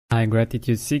Hi,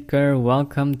 Gratitude Seeker.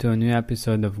 Welcome to a new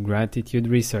episode of Gratitude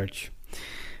Research.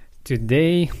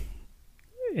 Today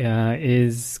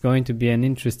is going to be an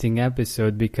interesting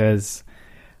episode because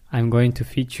I'm going to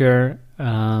feature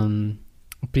a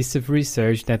piece of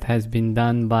research that has been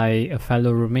done by a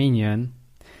fellow Romanian.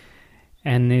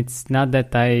 And it's not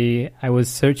that I was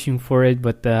searching for it,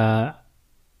 but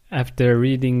after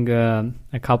reading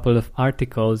a couple of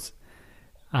articles,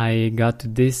 I got to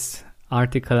this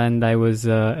article and I was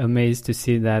amazed to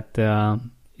see that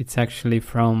it's actually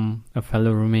from a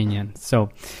fellow Romanian.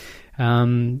 So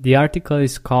the article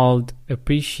is called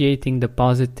 "Appreciating the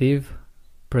Positive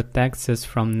Protects Us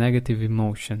from Negative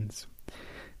Emotions: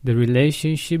 The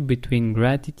Relationship Between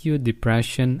Gratitude,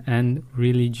 Depression and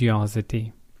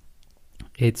Religiosity."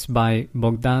 It's by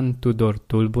Bogdan Tudor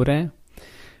Tulbure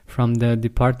from the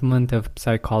Department of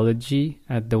Psychology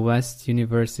at the West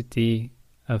University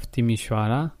of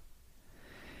Timișoara,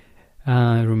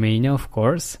 Romania, of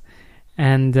course,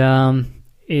 and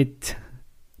it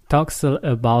talks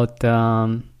about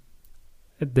the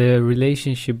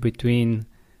relationship between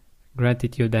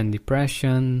gratitude and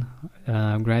depression,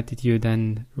 gratitude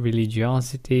and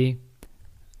religiosity.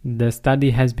 The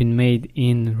study has been made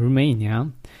in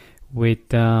Romania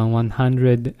with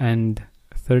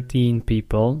 113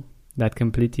 people that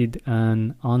completed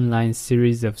an online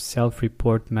series of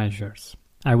self-report measures.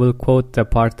 I will quote a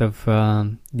part of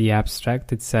the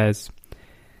abstract. It says,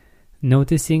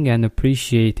 "Noticing and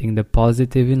appreciating the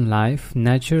positive in life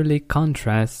naturally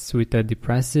contrasts with a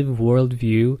depressive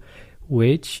worldview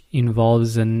which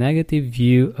involves a negative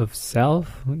view of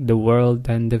self, the world,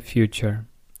 and the future.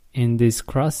 In this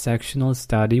cross-sectional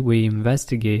study, we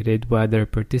investigated whether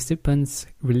participants'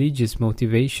 religious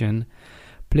motivation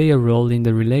play a role in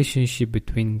the relationship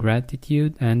between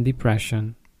gratitude and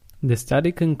depression. The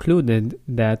study concluded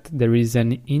that there is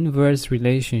an inverse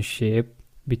relationship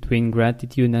between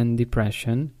gratitude and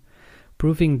depression,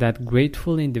 proving that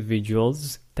grateful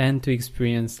individuals tend to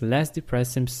experience less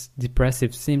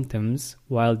depressive symptoms,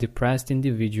 while depressed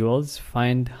individuals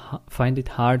find it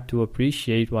hard to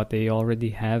appreciate what they already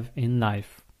have in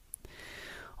life.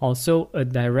 Also, a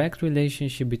direct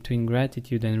relationship between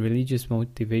gratitude and religious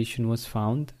motivation was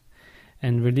found,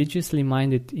 and religiously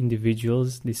minded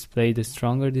individuals displayed a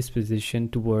stronger disposition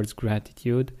towards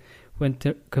gratitude when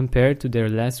compared to their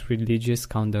less religious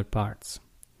counterparts.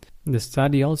 The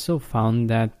study also found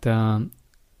that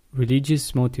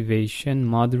religious motivation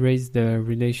moderates the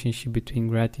relationship between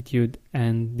gratitude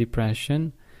and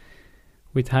depression,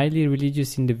 with highly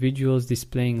religious individuals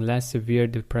displaying less severe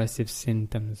depressive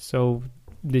symptoms. So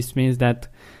this means that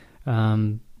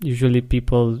usually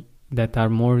people that are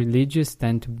more religious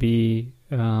tend to be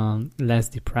less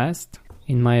depressed.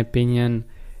 In my opinion,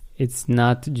 it's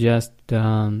not just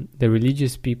the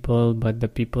religious people, but the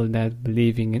people that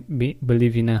believe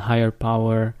in a higher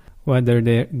power, whether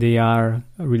they are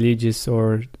religious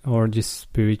or just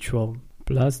spiritual.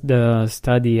 Plus, the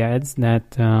study adds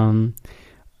that a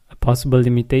possible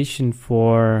limitation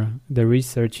for the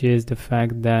research is the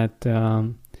fact that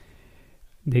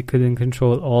they couldn't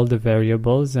control all the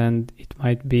variables, and it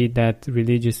might be that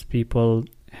religious people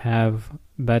have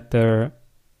better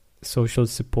social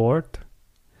support,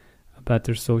 a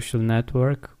better social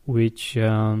network, which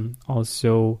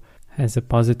also has a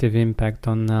positive impact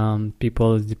on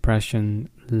people's depression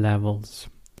levels.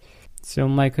 So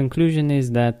my conclusion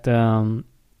is that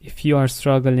if you are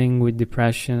struggling with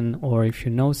depression, or if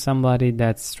you know somebody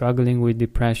that's struggling with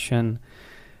depression,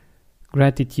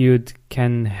 gratitude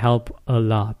can help a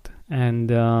lot.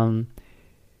 And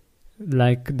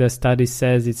like the study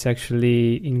says, it's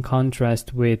actually in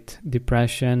contrast with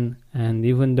depression. And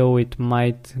even though it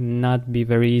might not be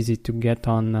very easy to get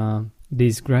on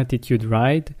this gratitude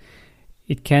ride,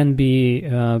 it can be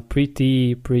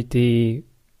pretty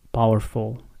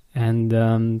powerful. And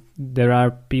there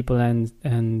are people and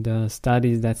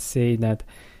studies that say that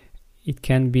it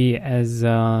can be as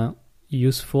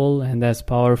useful and as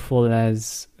powerful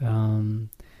as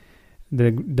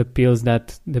the pills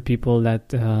that the people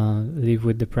that live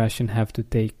with depression have to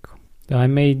take. So I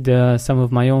made some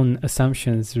of my own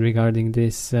assumptions regarding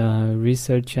this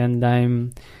research, and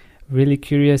I'm really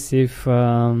curious if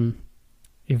the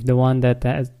one that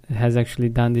has actually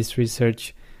done this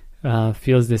research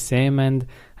feels the same. And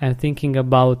I'm thinking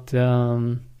about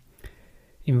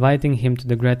inviting him to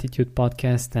the Gratitude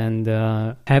Podcast and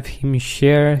have him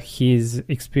share his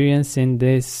experience in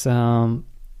this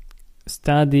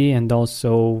study, and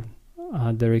also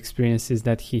other experiences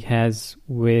that he has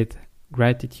with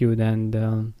gratitude and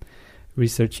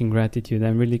researching gratitude.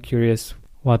 I'm really curious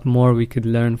what more we could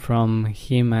learn from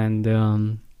him and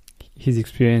his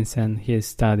experience and his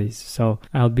studies. So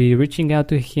I'll be reaching out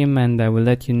to him, and I will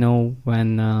let you know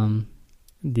when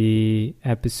the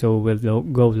episode will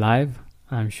go live.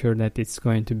 I'm sure that it's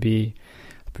going to be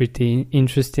pretty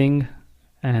interesting,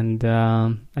 and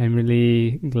I'm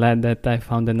really glad that I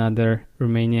found another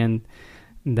Romanian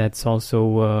that's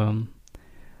also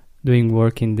doing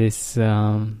work in this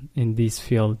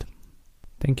field.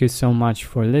 Thank you so much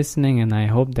for listening, and I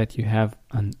hope that you have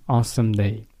an awesome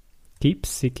day. Keep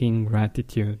seeking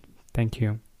gratitude. Thank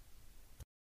you.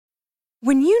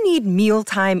 When you need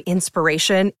mealtime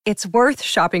inspiration, it's worth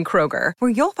shopping Kroger, where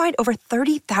you'll find over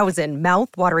 30,000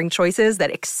 mouth-watering choices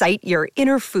that excite your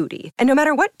inner foodie. And no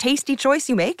matter what tasty choice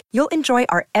you make, you'll enjoy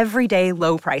our everyday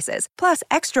low prices, plus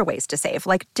extra ways to save,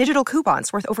 like digital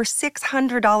coupons worth over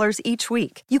 $600 each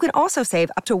week. You can also save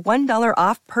up to $1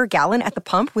 off per gallon at the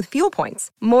pump with fuel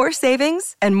points. More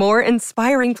savings and more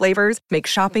inspiring flavors make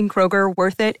shopping Kroger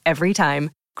worth it every time.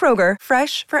 Kroger,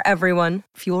 fresh for everyone.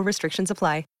 Fuel restrictions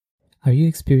apply. Are you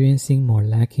experiencing more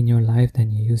lack in your life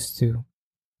than you used to?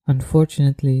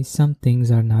 Unfortunately, some things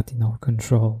are not in our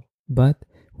control, but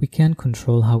we can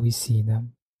control how we see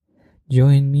them.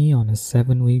 Join me on a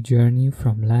 7-week journey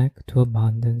from lack to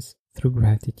abundance through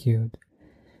gratitude.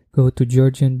 Go to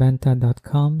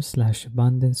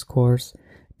georgianbenta.com/abundance course.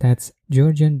 That's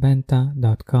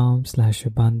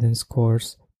georgianbenta.com/abundance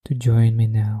course to join me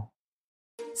now.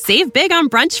 Save big on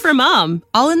brunch for mom,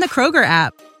 all in the Kroger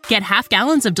app. Get half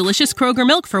gallons of delicious Kroger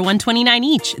milk for $1.29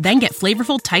 each. Then get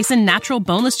flavorful Tyson natural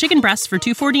boneless chicken breasts for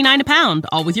 $2.49 a pound,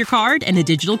 all with your card and a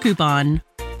digital coupon.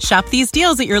 Shop these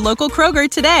deals at your local Kroger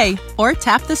today, or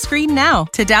tap the screen now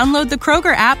to download the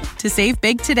Kroger app to save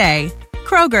big today.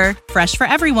 Kroger, fresh for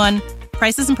everyone.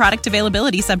 Prices and product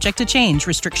availability subject to change.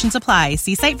 Restrictions apply.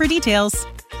 See site for details.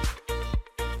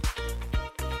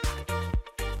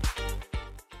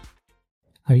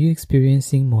 Are you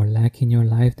experiencing more lack in your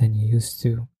life than you used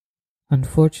to?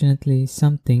 Unfortunately,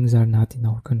 some things are not in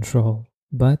our control,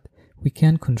 but we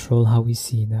can control how we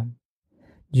see them.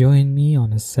 Join me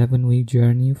on a 7-week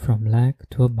journey from lack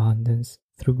to abundance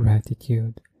through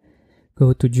gratitude.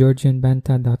 Go to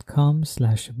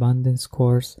georgianbenta.com/abundance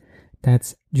course.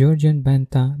 That's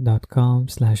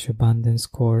georgianbenta.com/abundance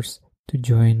course to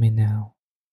join me now.